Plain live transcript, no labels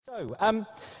I've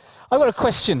got a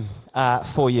question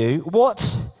for you.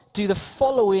 What do the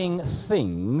following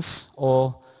things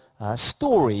or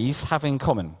stories have in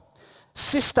common?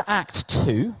 Sister Act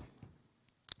 2,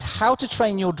 How to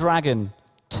Train Your Dragon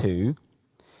 2,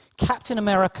 Captain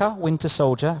America, Winter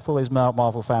Soldier, for all those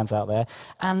Marvel fans out there,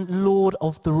 and Lord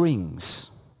of the Rings.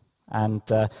 And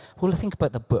we'll think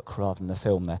about the book rather than the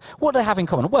film there. What do they have in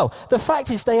common? Well, the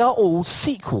fact is they are all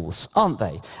sequels, aren't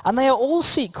they? And they are all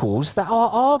sequels that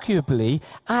are arguably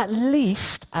at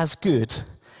least as good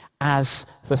as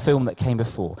the film that came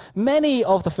before. Many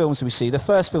of the films we see, the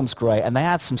first film's great, and they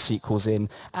add some sequels in,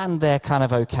 and they're kind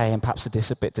of okay and perhaps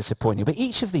a bit disappointing. But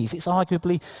each of these is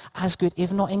arguably as good,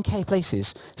 if not in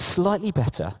places, slightly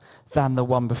better than the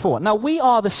one before. Now, we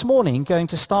are this morning going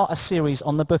to start a series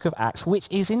on the book of Acts, which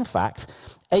is in fact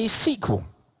a sequel.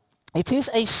 It is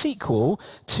a sequel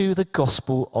to the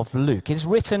Gospel of Luke. It is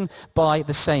written by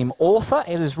the same author.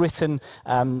 It is written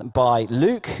by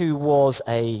Luke, who was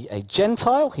a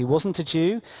Gentile. He wasn't a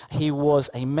Jew. He was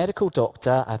a medical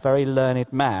doctor, a very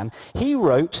learned man. He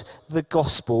wrote the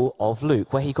Gospel of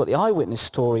Luke, where he got the eyewitness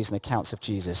stories and accounts of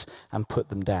Jesus and put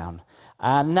them down.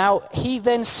 And now he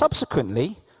then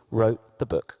subsequently wrote the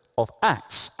book of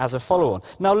Acts as a follow-on.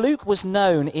 Now, Luke was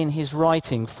known in his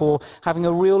writing for having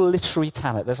a real literary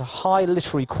talent. There's a high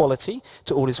literary quality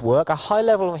to all his work, a high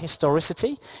level of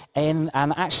historicity, and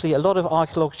actually a lot of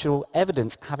archaeological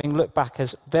evidence, having looked back,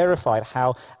 has verified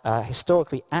how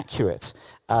historically accurate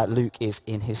Luke is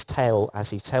in his tale as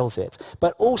he tells it.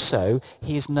 But also,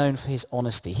 he is known for his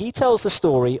honesty. He tells the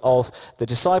story of the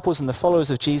disciples and the followers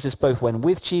of Jesus, both when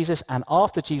with Jesus and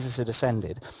after Jesus had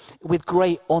ascended, with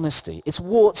great honesty. It's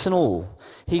warts and all.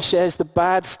 He shares the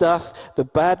bad stuff, the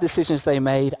bad decisions they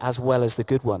made, as well as the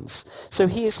good ones. So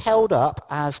he is held up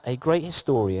as a great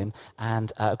historian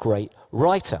and a great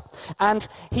writer. And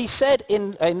he said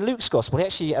in Luke's gospel,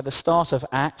 actually at the start of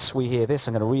Acts, we hear this,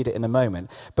 I'm going to read it in a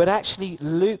moment, but actually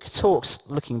Luke talks,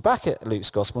 looking back at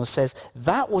Luke's gospel, and says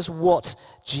that was what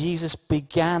Jesus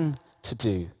began to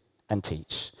do and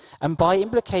teach. And by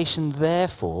implication,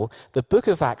 therefore, the book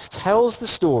of Acts tells the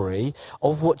story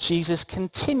of what Jesus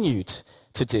continued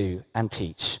to do and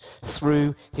teach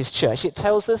through his church. It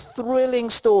tells the thrilling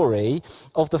story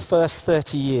of the first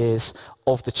 30 years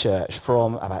of the church,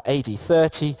 from about AD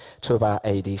 30 to about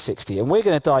AD 60. And we're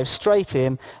going to dive straight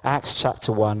in, Acts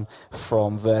chapter 1,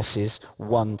 from verses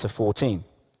 1 to 14.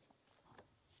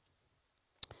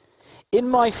 In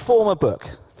my former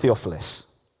book, Theophilus,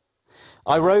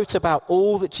 I wrote about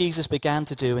all that Jesus began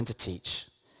to do and to teach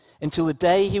until the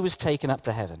day he was taken up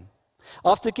to heaven,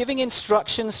 after giving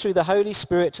instructions through the Holy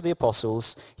Spirit to the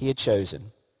apostles he had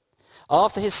chosen.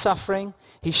 After his suffering,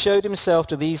 he showed himself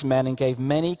to these men and gave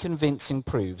many convincing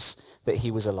proofs that he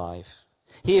was alive.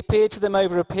 He appeared to them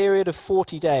over a period of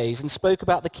 40 days and spoke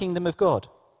about the kingdom of God.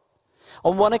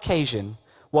 On one occasion,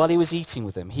 while he was eating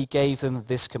with them, he gave them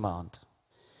this command: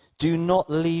 do not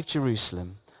leave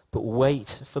Jerusalem, but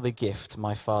wait for the gift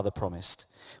my Father promised,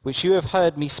 which you have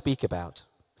heard me speak about.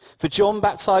 For John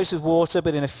baptized with water,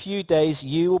 but in a few days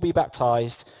you will be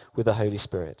baptized with the Holy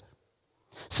Spirit.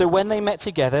 So when they met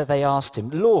together, they asked him,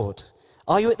 Lord,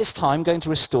 are you at this time going to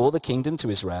restore the kingdom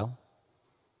to Israel?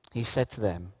 He said to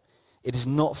them, it is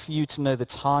not for you to know the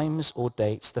times or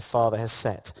dates the Father has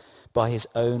set by his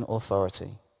own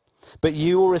authority. But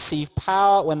you will receive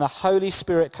power when the Holy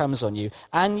Spirit comes on you,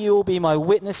 and you will be my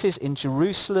witnesses in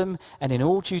Jerusalem and in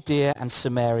all Judea and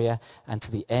Samaria and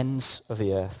to the ends of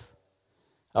the earth.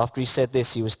 After he said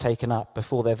this, he was taken up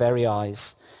before their very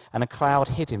eyes, and a cloud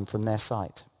hid him from their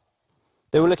sight.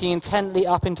 They were looking intently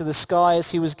up into the sky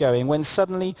as he was going, when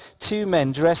suddenly 2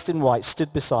 men dressed in white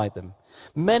stood beside them.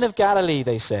 Men of Galilee,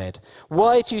 they said,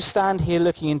 why do you stand here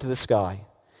looking into the sky?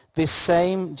 This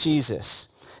same Jesus,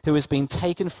 who has been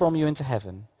taken from you into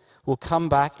heaven, will come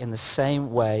back in the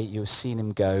same way you have seen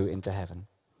him go into heaven.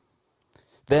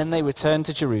 Then they returned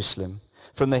to Jerusalem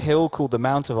from the hill called the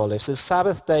Mount of Olives, a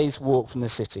Sabbath day's walk from the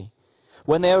city.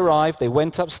 When they arrived, they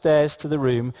went upstairs to the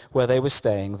room where they were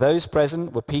staying. Those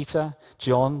present were Peter,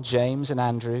 John, James and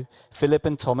Andrew, Philip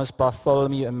and Thomas,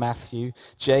 Bartholomew and Matthew,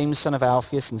 James son of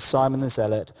Alphaeus and Simon the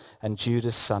Zealot, and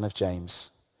Judas son of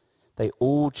James. They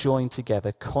all joined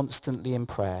together constantly in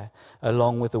prayer,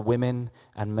 along with the women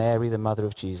and Mary, the mother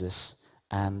of Jesus,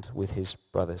 and with his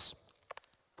brothers.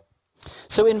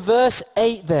 So in verse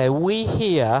 8 there, we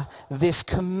hear this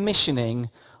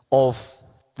commissioning of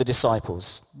the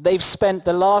disciples. They've spent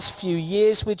the last few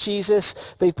years with Jesus.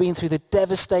 They've been through the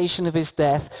devastation of his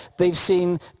death. They've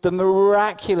seen the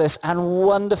miraculous and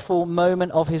wonderful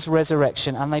moment of his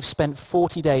resurrection, and they've spent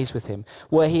 40 days with him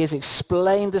where he has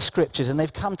explained the scriptures, and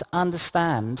they've come to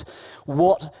understand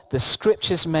what the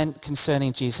scriptures meant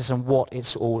concerning Jesus and what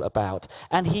it's all about.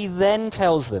 And he then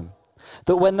tells them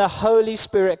that when the Holy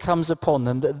Spirit comes upon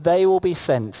them, that they will be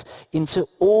sent into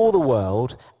all the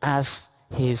world as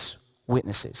his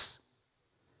witnesses.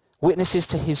 Witnesses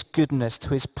to his goodness, to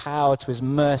his power, to his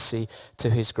mercy, to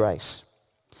his grace.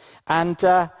 And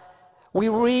we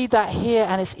read that here,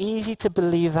 and it's easy to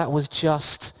believe that was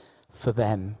just for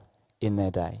them in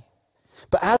their day.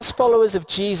 But as followers of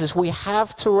Jesus, we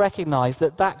have to recognize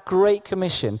that that Great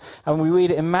Commission, and we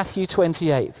read it in Matthew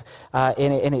 28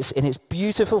 in its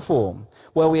beautiful form,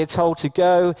 where we are told to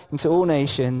go into all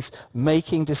nations,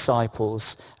 making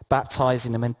disciples,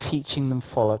 baptizing them and teaching them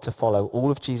to follow all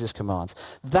of Jesus' commands.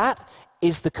 That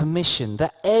is the commission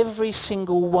that every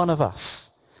single one of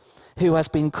us who has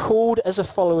been called as a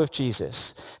follower of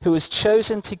Jesus, who has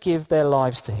chosen to give their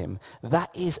lives to him,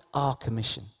 that is our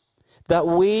commission. That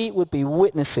we would be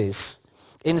witnesses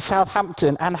in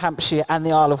Southampton and Hampshire and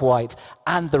the Isle of Wight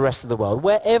and the rest of the world.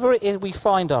 Wherever it is we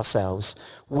find ourselves,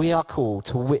 we are called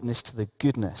to witness to the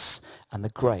goodness and the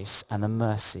grace and the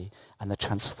mercy and the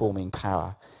transforming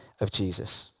power of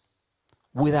Jesus,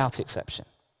 without exception.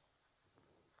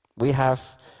 We have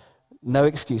no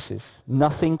excuses.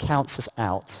 Nothing counts us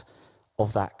out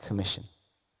of that commission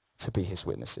to be his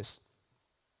witnesses.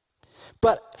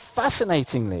 But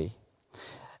fascinatingly,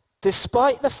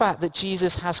 despite the fact that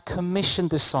Jesus has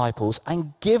commissioned disciples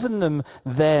and given them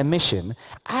their mission,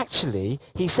 actually,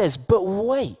 he says, but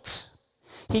wait.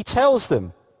 He tells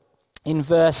them in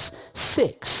verse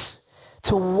 6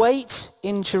 to wait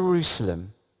in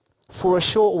Jerusalem for a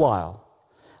short while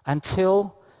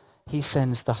until he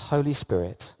sends the Holy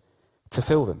Spirit to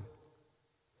fill them.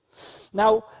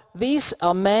 Now, these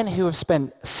are men who have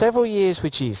spent several years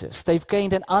with Jesus. They've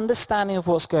gained an understanding of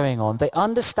what's going on. They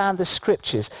understand the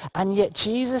scriptures, and yet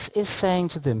Jesus is saying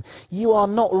to them, you are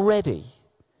not ready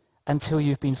until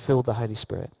you've been filled with the Holy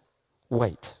Spirit.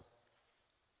 Wait.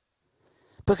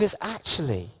 Because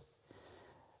actually,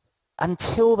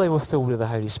 until they were filled with the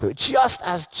Holy Spirit, just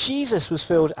as Jesus was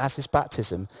filled at his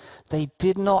baptism, they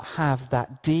did not have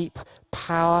that deep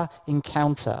power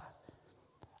encounter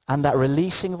and that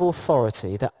releasing of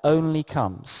authority that only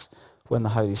comes when the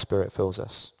Holy Spirit fills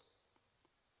us.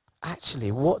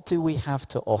 Actually, what do we have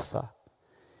to offer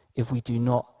if we do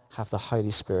not have the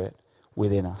Holy Spirit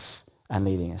within us and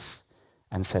leading us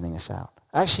and sending us out?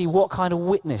 Actually, what kind of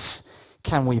witness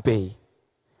can we be?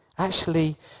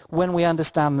 Actually, when we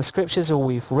understand the scriptures or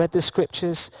we've read the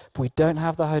scriptures, but we don't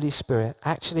have the Holy Spirit,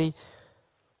 actually,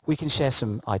 we can share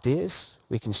some ideas,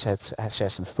 we can share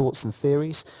some thoughts and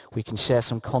theories, we can share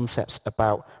some concepts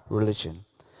about religion.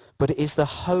 But it is the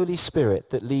Holy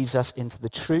Spirit that leads us into the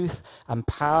truth and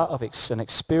power of an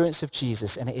experience of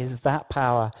Jesus, and it is that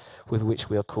power with which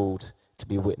we are called to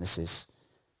be witnesses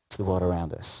to the world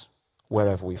around us,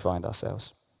 wherever we find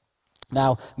ourselves.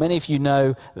 Now, many of you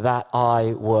know that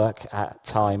I work at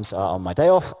times on my day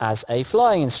off as a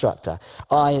flying instructor.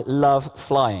 I love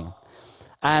flying.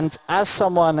 And as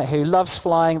someone who loves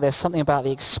flying, there's something about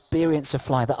the experience of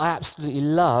flying that I absolutely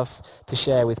love to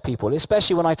share with people,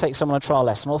 especially when I take someone on a trial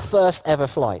lesson or first ever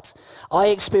flight. I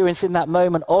experience in that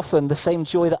moment often the same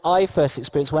joy that I first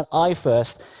experienced when I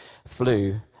first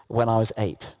flew when I was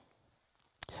 8.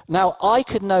 Now, I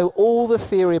could know all the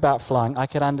theory about flying. I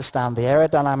could understand the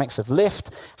aerodynamics of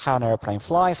lift, how an airplane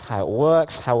flies, how it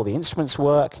works, how all the instruments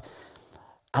work.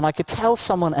 And I could tell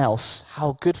someone else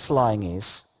how good flying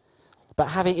is. But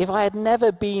if I had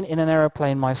never been in an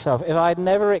aeroplane myself, if I had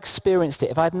never experienced it,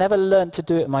 if I had never learned to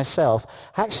do it myself,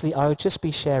 actually, I would just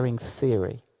be sharing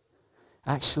theory.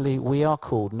 Actually, we are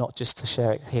called not just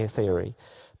to hear theory,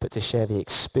 but to share the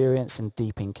experience and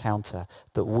deep encounter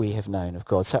that we have known of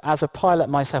God. So as a pilot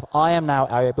myself, I am now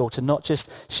able to not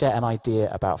just share an idea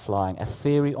about flying, a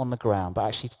theory on the ground, but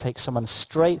actually to take someone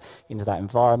straight into that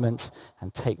environment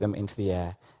and take them into the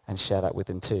air and share that with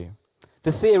them too.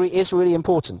 The theory is really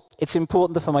important. It's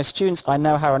important that for my students, I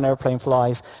know how an airplane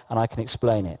flies and I can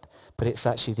explain it. But it's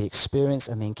actually the experience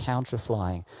and the encounter of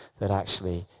flying that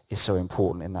actually is so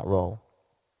important in that role.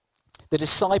 The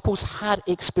disciples had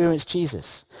experienced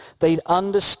Jesus. They'd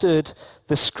understood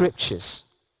the scriptures.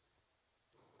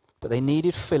 But they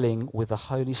needed filling with the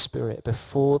Holy Spirit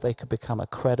before they could become a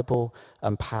credible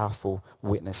and powerful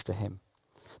witness to him.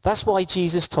 That's why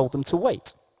Jesus told them to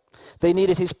wait. They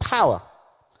needed his power,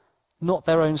 not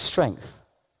their own strength.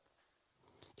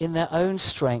 In their own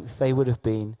strength, they would have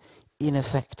been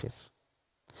ineffective.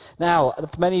 Now,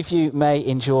 many of you may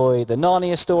enjoy the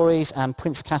Narnia stories, and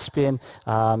Prince Caspian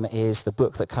is the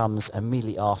book that comes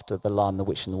immediately after The Lion, the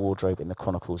Witch and the Wardrobe in the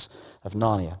Chronicles of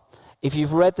Narnia. If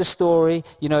you've read the story,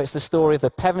 you know it's the story of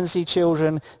the Pevensey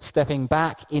children stepping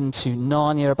back into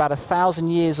Narnia about 1,000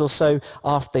 years or so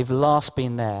after they've last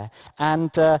been there.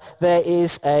 And there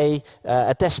is a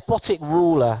despotic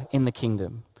ruler in the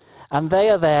kingdom. And they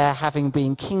are there having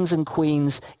been kings and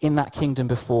queens in that kingdom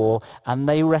before, and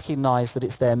they recognize that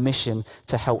it's their mission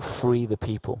to help free the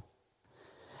people.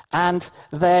 And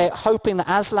they're hoping that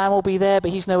Aslan will be there,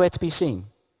 but he's nowhere to be seen.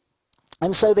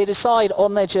 And so they decide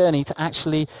on their journey to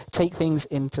actually take things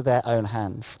into their own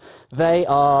hands. They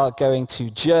are going to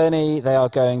journey, they are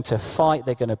going to fight,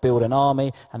 they're going to build an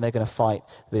army, and they're going to fight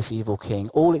this evil king,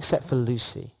 all except for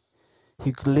Lucy,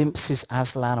 who glimpses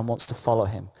Aslan and wants to follow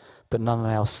him, but none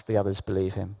else, the others,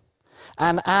 believe him.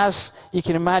 And as you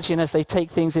can imagine, as they take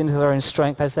things into their own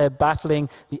strength, as they're battling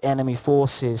the enemy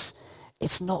forces,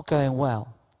 it's not going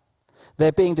well.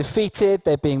 They're being defeated,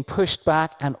 they're being pushed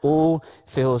back, and all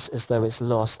feels as though it's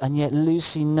lost. And yet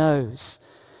Lucy knows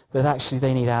that actually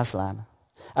they need Aslan.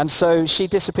 And so she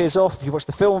disappears off. If you watch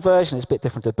the film version, it's a bit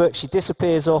different to the book. She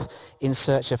disappears off in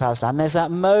search of Aslan. There's that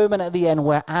moment at the end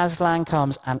where Aslan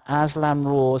comes and Aslan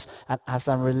roars and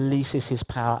Aslan releases his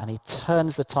power and he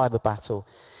turns the tide of the battle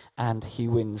and he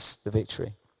wins the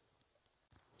victory.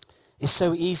 It's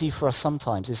so easy for us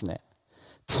sometimes, isn't it,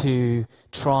 to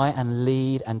try and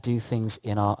lead and do things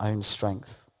in our own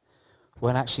strength,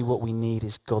 when actually what we need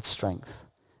is God's strength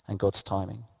and God's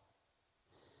timing.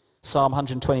 Psalm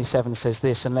 127 says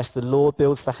this: unless the Lord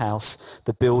builds the house,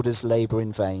 the builders labor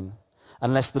in vain.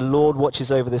 Unless the Lord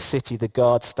watches over the city, the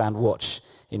guards stand watch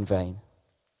in vain.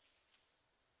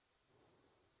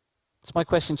 So my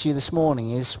question to you this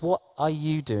morning is, what are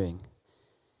you doing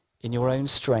in your own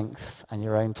strength and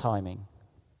your own timing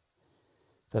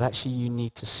that actually you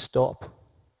need to stop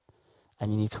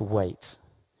and you need to wait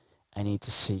and you need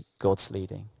to seek God's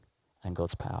leading and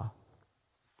God's power?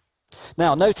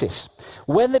 Now notice,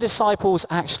 when the disciples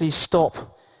actually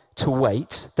stop to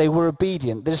wait, they were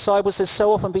obedient. The disciples had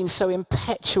so often been so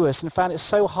impetuous and found it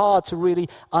so hard to really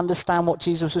understand what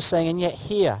Jesus was saying, and yet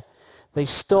here they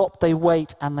stop, they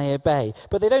wait, and they obey.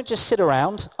 But they don't just sit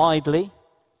around idly,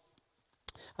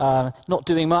 not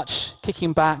doing much,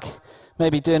 kicking back,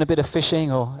 maybe doing a bit of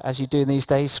fishing, or as you do these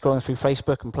days, scrolling through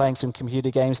Facebook and playing some computer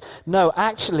games. No,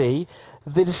 actually,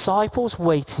 the disciples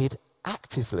waited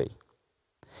actively.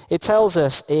 It tells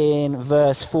us in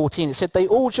verse 14, it said, they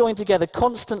all joined together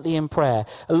constantly in prayer,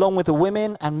 along with the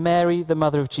women and Mary, the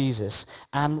mother of Jesus,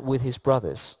 and with his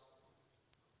brothers.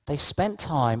 They spent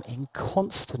time in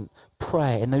constant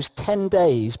prayer in those 10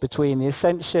 days between the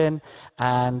ascension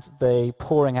and the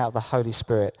pouring out of the Holy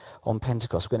Spirit on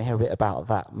Pentecost. We're going to hear a bit about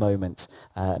that moment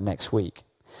next week.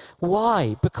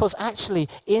 Why? Because actually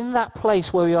in that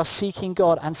place where we are seeking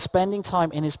God and spending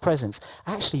time in his presence,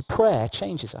 actually prayer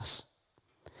changes us.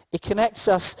 It connects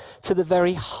us to the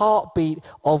very heartbeat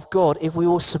of God if we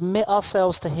will submit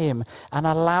ourselves to him and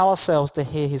allow ourselves to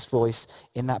hear his voice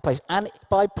in that place. And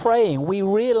by praying, we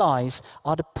realize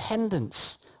our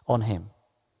dependence on him.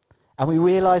 And we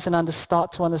realize and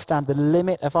start to understand the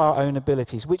limit of our own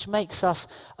abilities, which makes us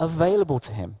available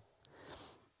to him.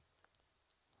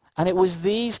 And it was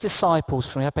these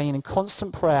disciples, from being in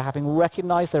constant prayer, having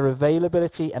recognized their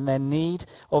availability and their need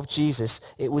of Jesus,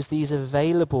 it was these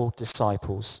available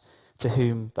disciples to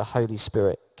whom the Holy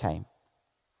Spirit came.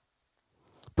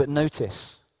 But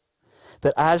notice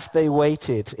that as they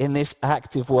waited in this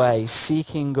active way,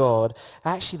 seeking God,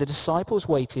 actually the disciples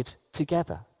waited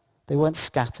together. They weren't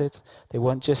scattered. They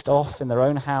weren't just off in their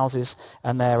own houses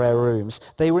and their rooms.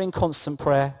 They were in constant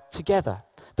prayer together.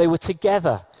 They were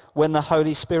together when the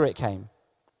Holy Spirit came.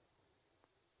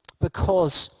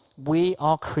 Because we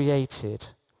are created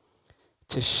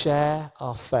to share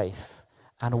our faith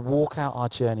and walk out our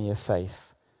journey of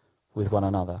faith with one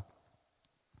another.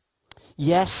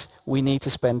 Yes, we need to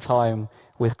spend time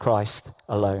with Christ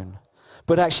alone.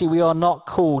 But actually we are not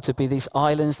called to be these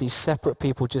islands, these separate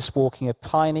people just walking a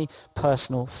tiny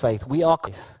personal faith. We are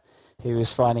who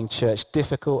is finding church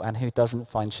difficult and who doesn't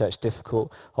find church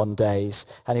difficult on days.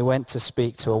 And he went to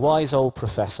speak to a wise old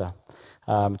professor,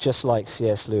 just like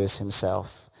C.S. Lewis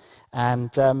himself.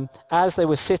 And as they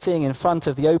were sitting in front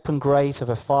of the open grate of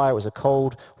a fire, it was a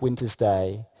cold winter's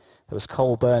day, there was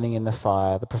coal burning in the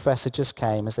fire. The professor just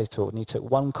came as they talked, and he took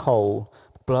one coal,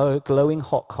 glowing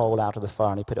hot coal out of the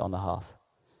fire, and he put it on the hearth.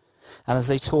 And as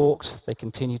they talked, they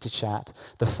continued to chat.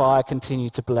 The fire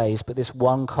continued to blaze, but this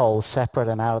one coal, separate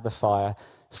and out of the fire,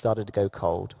 started to go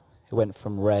cold. It went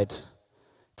from red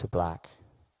to black.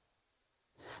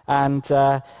 And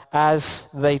as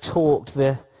they talked,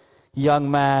 the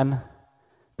young man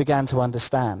began to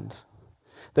understand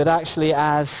that actually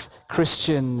as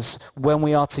Christians, when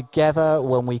we are together,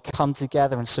 when we come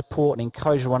together and support and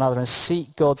encourage one another and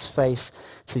seek God's face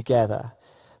together,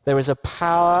 there is a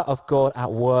power of God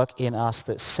at work in us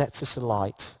that sets us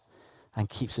alight and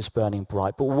keeps us burning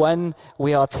bright. But when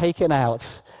we are taken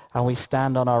out and we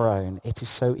stand on our own, it is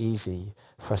so easy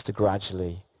for us to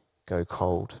gradually go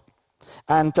cold.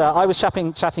 And I was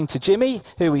chatting to Jimmy,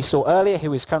 who we saw earlier,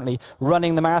 who is currently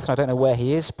running the marathon. I don't know where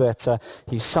he is, but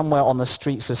he's somewhere on the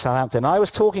streets of Southampton. I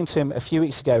was talking to him a few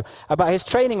weeks ago about his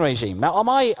training regime. Now,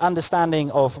 my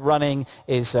understanding of running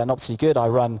is not particularly good. I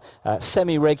run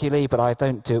semi-regularly, but I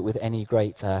don't do it with any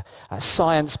great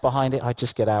science behind it. I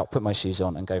just get out, put my shoes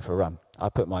on, and go for a run. I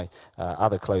put my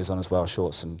other clothes on as well,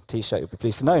 shorts and t-shirt, you'll be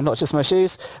pleased to know, not just my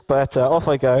shoes, but off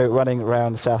I go running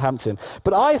around Southampton.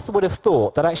 But I would have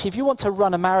thought that actually if you want to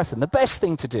run a marathon, the best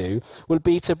thing to do would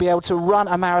be to be able to run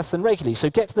a marathon regularly.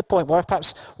 So get to the point where I've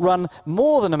perhaps run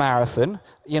more than a marathon,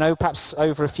 perhaps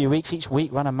over a few weeks, each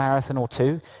week run a marathon or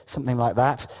two, something like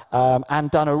that,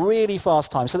 and done a really fast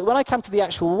time. So that when I come to the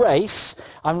actual race,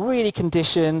 I'm really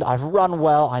conditioned, I've run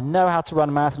well, I know how to run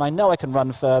a marathon, I know I can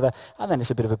run further, and then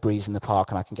it's a bit of a breeze in the park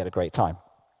and I can get a great time.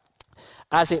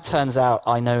 As it turns out,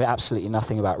 I know absolutely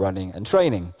nothing about running and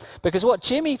training. Because what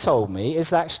Jimmy told me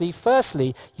is actually,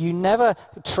 firstly, you never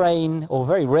train, or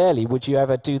very rarely would you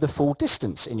ever do the full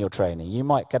distance in your training. You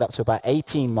might get up to about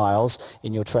 18 miles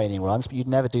in your training runs, but you'd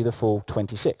never do the full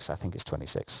 26. I think it's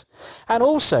 26. And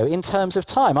also, in terms of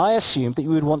time, I assumed that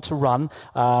you would want to run,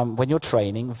 when you're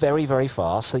training, very, very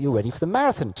fast, so that you're ready for the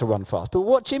marathon to run fast. But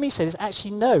what Jimmy said is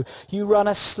actually, no, you run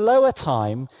a slower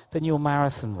time than your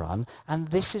marathon run, and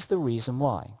this is the reason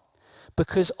why.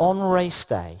 Because on race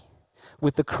day,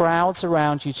 with the crowds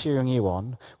around you cheering you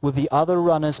on, with the other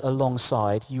runners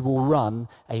alongside, you will run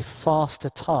a faster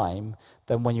time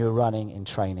than when you're running in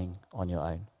training on your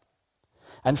own.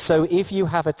 And so if you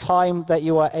have a time that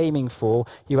you are aiming for,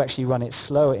 you actually run it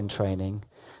slower in training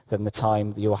than the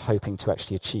time that you are hoping to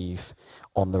actually achieve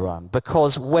on the run.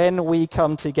 Because when we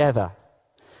come together,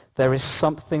 there is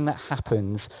something that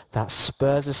happens that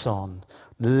spurs us on,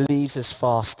 leads us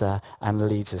faster, and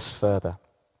leads us further.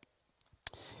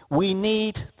 We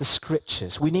need the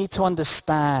scriptures. We need to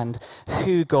understand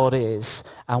who God is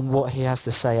and what he has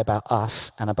to say about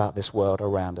us and about this world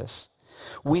around us.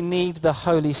 We need the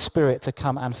Holy Spirit to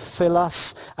come and fill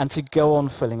us and to go on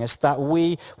filling us, that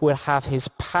we will have his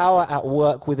power at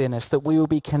work within us, that we will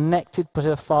be connected to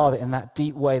the Father in that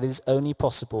deep way that is only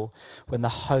possible when the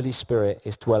Holy Spirit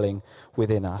is dwelling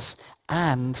within us.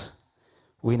 And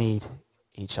we need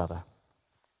each other.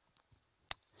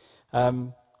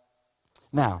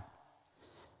 Now,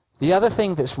 the other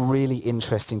thing that's really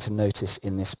interesting to notice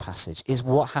in this passage is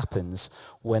what happens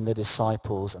when the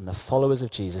disciples and the followers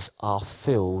of Jesus are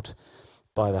filled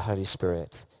by the Holy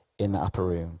Spirit in the upper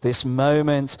room. This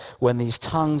moment when these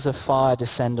tongues of fire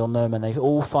descend on them and they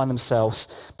all find themselves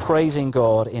praising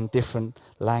God in different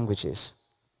languages.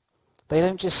 They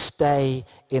don't just stay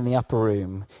in the upper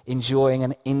room enjoying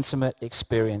an intimate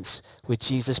experience with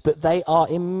Jesus, but they are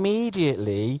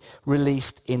immediately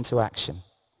released into action.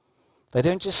 They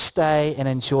don't just stay and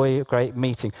enjoy a great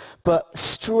meeting, but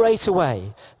straight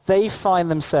away they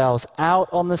find themselves out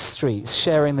on the streets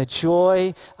sharing the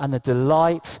joy and the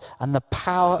delight and the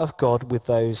power of God with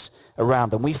those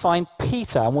around them. We find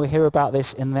Peter, and we'll hear about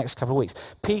this in the next couple of weeks,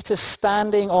 Peter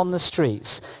standing on the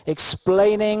streets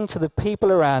explaining to the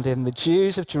people around him, the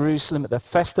Jews of Jerusalem at the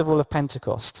festival of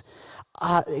Pentecost,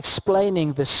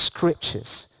 explaining the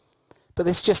scriptures. But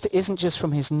this just isn't just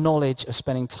from his knowledge of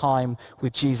spending time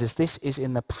with Jesus. This is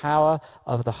in the power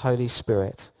of the Holy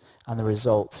Spirit, and the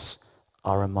results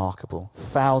are remarkable.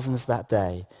 Thousands that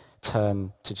day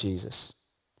turn to Jesus.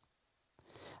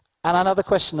 And another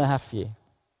question I have for you.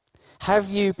 Have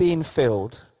you been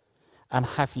filled and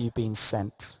have you been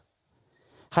sent?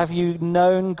 Have you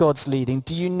known God's leading?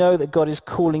 Do you know that God is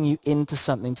calling you into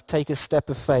something, to take a step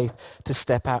of faith, to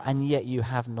step out, and yet you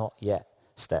have not yet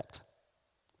stepped?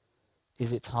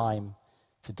 Is it time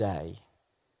today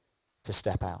to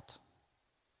step out?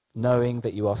 Knowing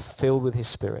that you are filled with his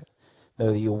Spirit,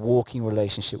 know that you're walking in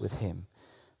relationship with him,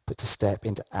 but to step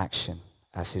into action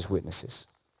as his witnesses.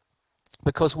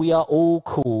 Because we are all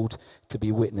called to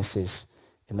be witnesses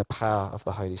in the power of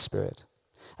the Holy Spirit.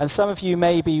 And some of you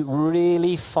may be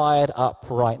really fired up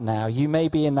right now. You may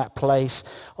be in that place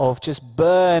of just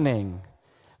burning,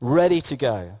 ready to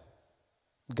go.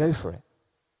 Go for it.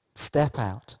 Step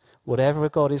out. Whatever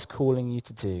God is calling you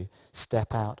to do,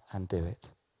 step out and do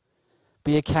it.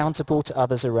 Be accountable to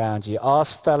others around you.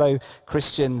 Ask fellow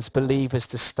Christians, believers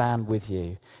to stand with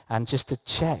you and just to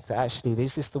check that actually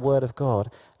is this the word of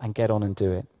God, and get on and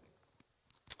do it.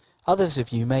 Others of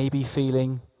you may be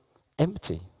feeling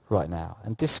empty right now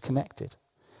and disconnected.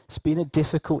 It's been a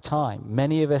difficult time.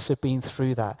 Many of us have been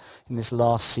through that in this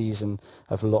last season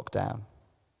of lockdown.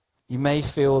 You may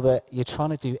feel that you're trying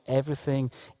to do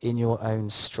everything in your own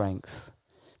strength.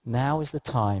 Now is the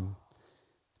time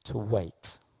to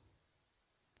wait.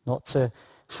 Not to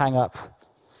hang up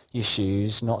your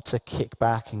shoes, not to kick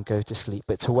back and go to sleep,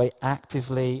 but to wait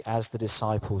actively as the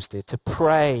disciples did, to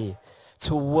pray,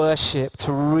 to worship,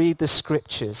 to read the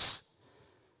scriptures,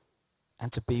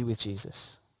 and to be with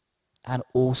Jesus. And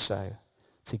also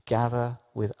to gather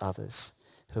with others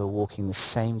who are walking the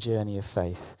same journey of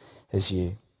faith as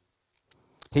you.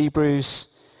 Hebrews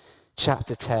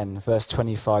chapter 10, verse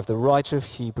 25, the writer of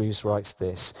Hebrews writes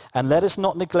this, "And let us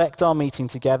not neglect our meeting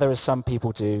together as some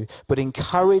people do, but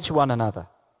encourage one another,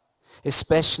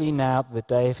 especially now that the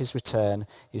day of his return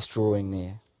is drawing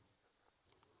near."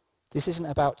 This isn't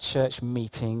about church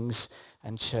meetings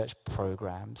and church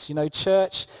programs. You know,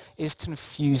 church is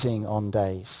confusing on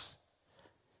days.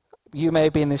 You may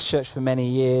have been in this church for many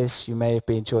years. You may have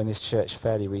been joining this church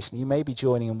fairly recently. You may be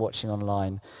joining and watching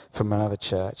online from another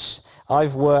church.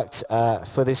 I've worked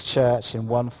for this church in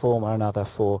one form or another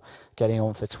for getting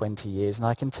on for 20 years. And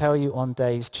I can tell you on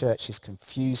days church is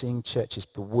confusing, church is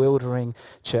bewildering,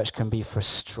 church can be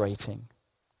frustrating.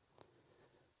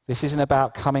 This isn't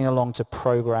about coming along to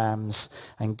programs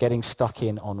and getting stuck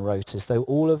in on rotas, though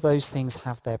all of those things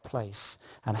have their place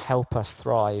and help us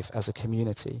thrive as a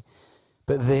community.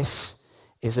 But this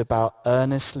is about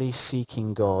earnestly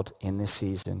seeking God in this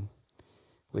season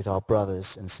with our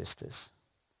brothers and sisters.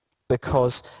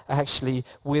 Because actually,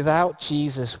 without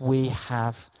Jesus, we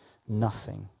have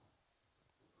nothing.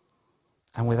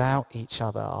 And without each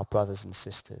other, our brothers and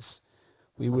sisters,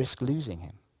 we risk losing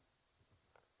him.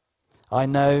 I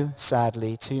know,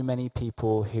 sadly, too many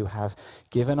people who have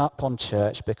given up on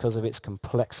church because of its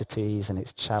complexities and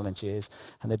its challenges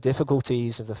and the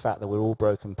difficulties of the fact that we're all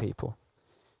broken people.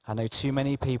 I know too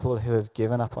many people who have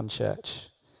given up on church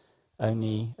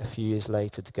only a few years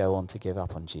later to go on to give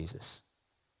up on Jesus.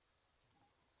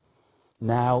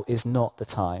 Now is not the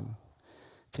time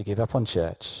to give up on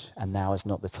church, and now is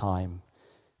not the time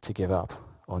to give up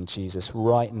on Jesus.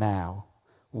 Right now,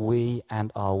 we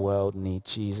and our world need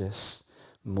Jesus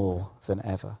more than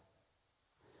ever.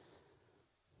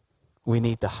 We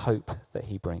need the hope that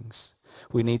he brings.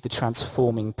 We need the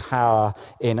transforming power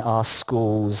in our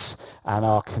schools and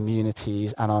our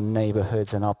communities and our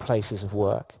neighborhoods and our places of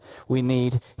work. We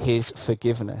need his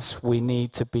forgiveness. We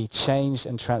need to be changed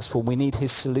and transformed. We need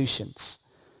his solutions.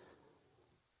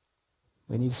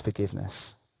 We need his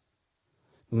forgiveness.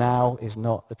 Now is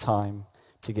not the time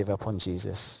to give up on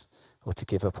Jesus or to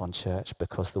give up on church,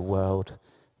 because the world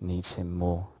needs him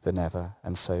more than ever,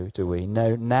 and so do we.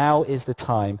 No, now is the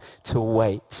time to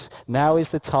wait. Now is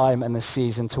the time and the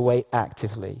season to wait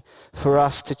actively, for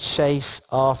us to chase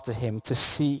after him, to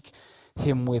seek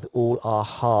him with all our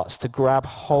hearts, to grab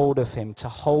hold of him, to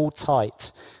hold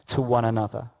tight to one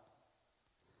another,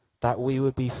 that we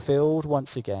would be filled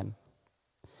once again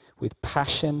with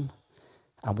passion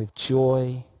and with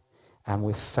joy and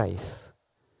with faith,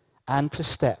 and to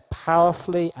step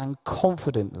powerfully and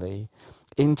confidently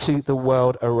into the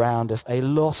world around us, a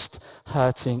lost,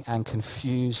 hurting, and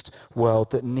confused world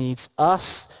that needs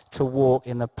us to walk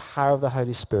in the power of the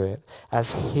Holy Spirit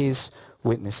as his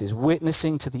witnesses,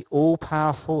 witnessing to the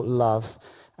all-powerful love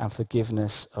and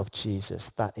forgiveness of Jesus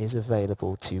that is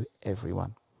available to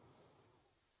everyone.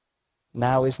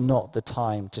 Now is not the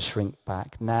time to shrink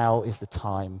back. Now is the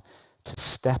time to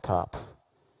step up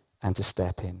and to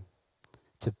step in,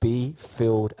 to be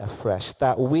filled afresh,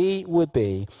 that we would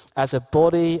be, as a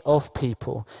body of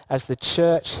people, as the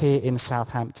church here in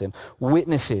Southampton,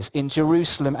 witnesses in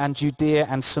Jerusalem and Judea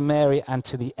and Samaria and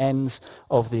to the ends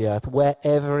of the earth,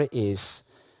 wherever it is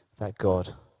that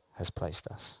God has placed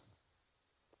us.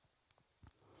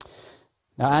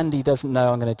 Now, Andy doesn't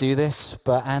know I'm going to do this,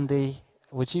 but Andy,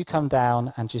 would you come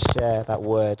down and just share that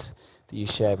word that you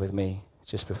shared with me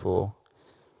just before?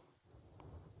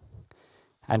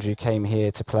 Andrew came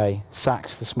here to play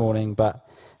sax this morning, but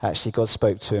actually God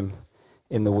spoke to him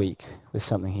in the week with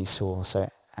something he saw. So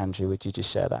Andrew, would you just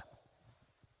share that?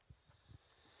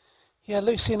 Yeah,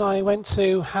 Lucy and I went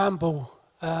to Hamble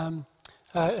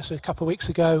a couple of weeks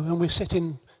ago, and we were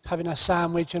sitting having a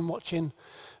sandwich and watching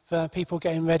people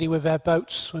getting ready with their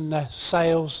boats and their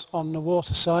sails on the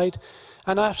waterside.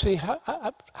 And I actually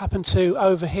happened to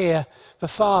overhear the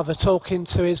father talking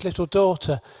to his little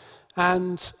daughter.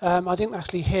 And I didn't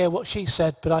actually hear what she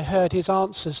said, but I heard his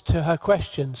answers to her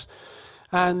questions.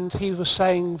 And he was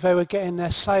saying they were getting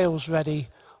their sails ready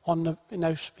on the,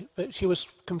 but she was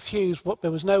confused.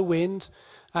 There was no wind,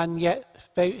 and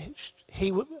yet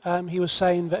he was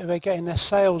saying that they're getting their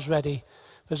sails ready.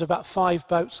 There's about 5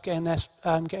 boats getting their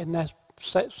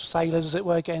sailors, as it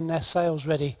were, getting their sails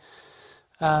ready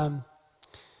on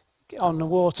the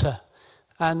water.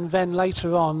 And then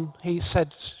later on, he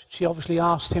said, she obviously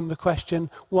asked him the question,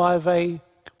 why are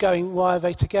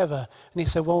they together? And he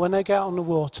said, well, when they get out on the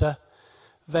water,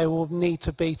 they will need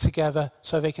to be together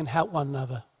so they can help one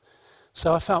another.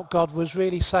 So I felt God was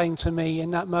really saying to me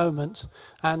in that moment,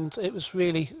 and it's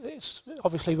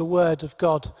obviously the word of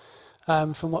God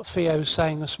from what Theo was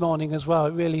saying this morning as well.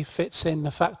 It really fits in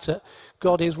the fact that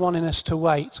God is wanting us to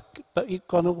wait, but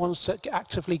God wants to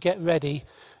actively get ready,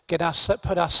 put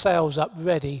our sails up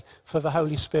ready for the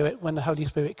Holy Spirit when the Holy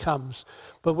Spirit comes.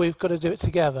 But we've got to do it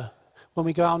together. When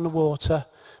we go out on the water,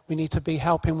 we need to be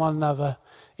helping one another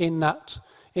in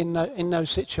those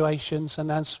situations. And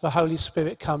as the Holy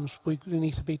Spirit comes, we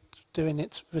need to be doing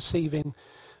it, receiving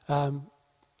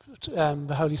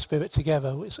the Holy Spirit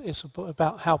together. It's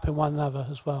about helping one another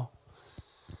as well.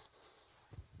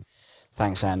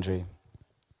 Thanks, Andrew.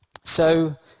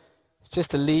 So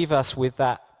just to leave us with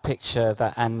that picture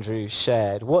that Andrew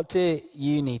shared, what do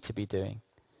you need to be doing?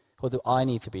 What do I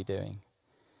need to be doing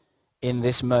in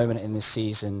this moment, in this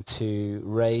season, to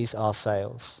raise our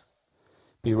sails,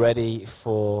 be ready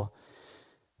for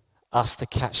us to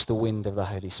catch the wind of the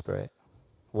Holy Spirit,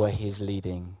 where he's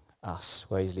leading us,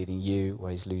 where he's leading you,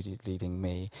 where he's leading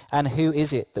me? And who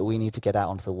is it that we need to get out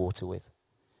onto the water with?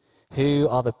 Who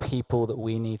are the people that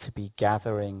we need to be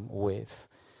gathering with,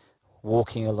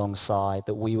 walking alongside,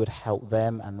 that we would help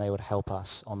them and they would help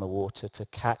us on the water to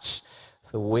catch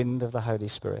the wind of the Holy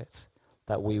Spirit,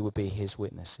 that we would be his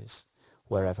witnesses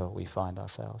wherever we find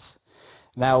ourselves.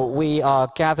 Now, we are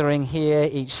gathering here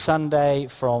each Sunday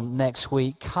from next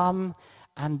week. Come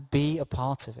and be a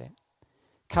part of it.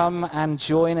 Come and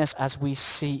join us as we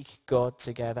seek God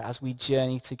together, as we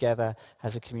journey together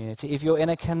as a community. If you're in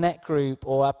a connect group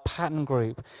or a pattern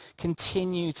group,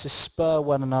 continue to spur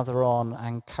one another on and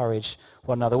encourage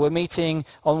one another. We're meeting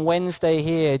on Wednesday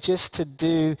here just to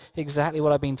do exactly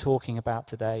what I've been talking about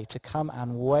today, to come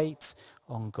and wait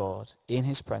on God in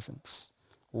his presence,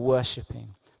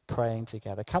 worshiping, praying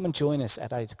together. Come and join us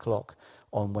at 8 o'clock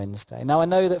on Wednesday. Now, I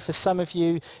know that for some of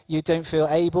you, you don't feel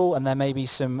able, and there may be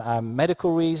some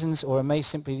medical reasons, or it may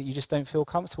simply that you just don't feel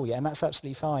comfortable yet, and that's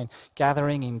absolutely fine.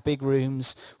 Gathering in big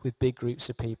rooms with big groups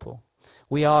of people.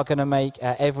 We are going to make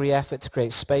every effort to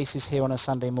create spaces here on a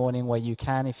Sunday morning where you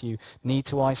can, if you need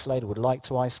to isolate or would like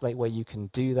to isolate, where you can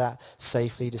do that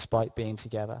safely despite being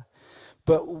together.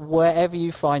 But wherever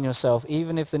you find yourself,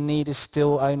 even if the need is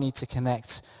still only to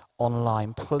connect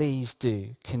online, please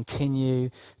do continue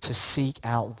to seek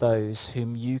out those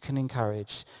whom you can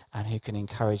encourage and who can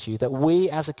encourage you. That we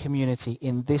as a community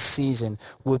in this season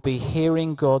would be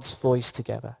hearing God's voice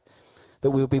together. That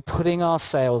we would be putting our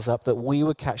sails up, that we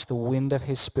would catch the wind of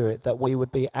his Spirit, that we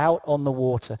would be out on the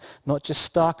water, not just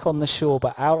stuck on the shore,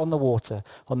 but out on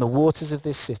the waters of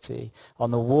this city, on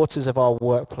the waters of our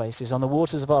workplaces, on the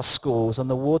waters of our schools, on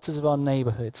the waters of our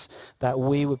neighborhoods, that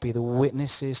we would be the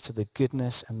witnesses to the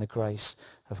goodness and the grace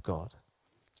of God.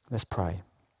 Let's pray.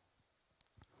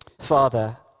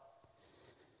 Father,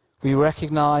 we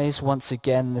recognize once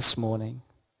again this morning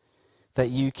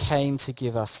that you came to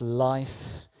give us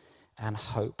life and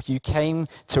hope. You came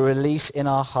to release in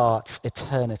our hearts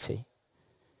eternity,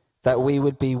 that we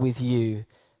would be with you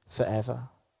forever.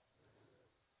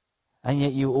 And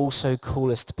yet you also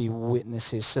call us to be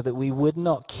witnesses so that we would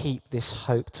not keep this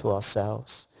hope to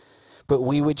ourselves, but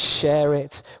we would share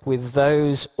it with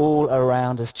those all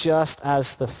around us, just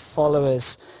as the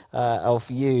followers of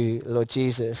you, Lord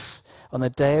Jesus, on the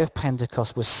day of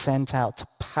Pentecost were sent out to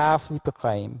powerfully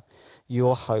proclaim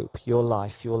your hope, your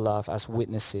life, your love as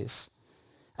witnesses.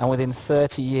 And within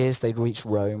 30 years, they'd reached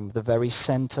Rome, the very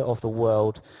center of the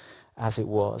world as it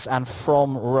was. And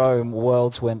from Rome,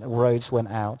 roads went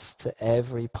out to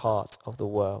every part of the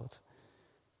world.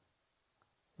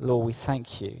 Lord, we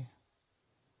thank you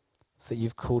that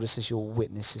you've called us as your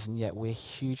witnesses, and yet we're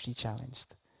hugely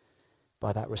challenged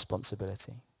by that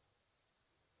responsibility.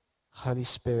 Holy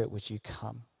Spirit, would you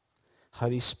come?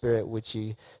 Holy Spirit, would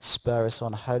you spur us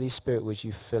on? Holy Spirit, would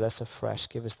you fill us afresh?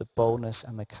 Give us the boldness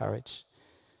and the courage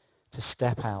to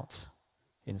step out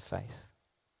in faith.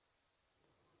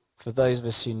 For those of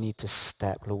us who need to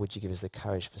step, Lord, would you give us the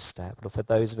courage for step? Lord, for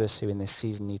those of us who in this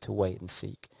season need to wait and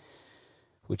seek,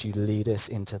 would you lead us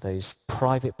into those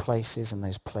private places and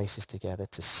those places together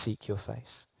to seek your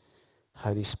face,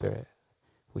 Holy Spirit,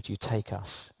 would you take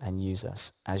us and use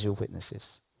us as your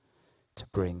witnesses to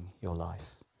bring your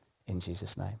life? In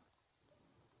Jesus' name.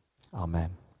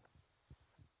 Amen.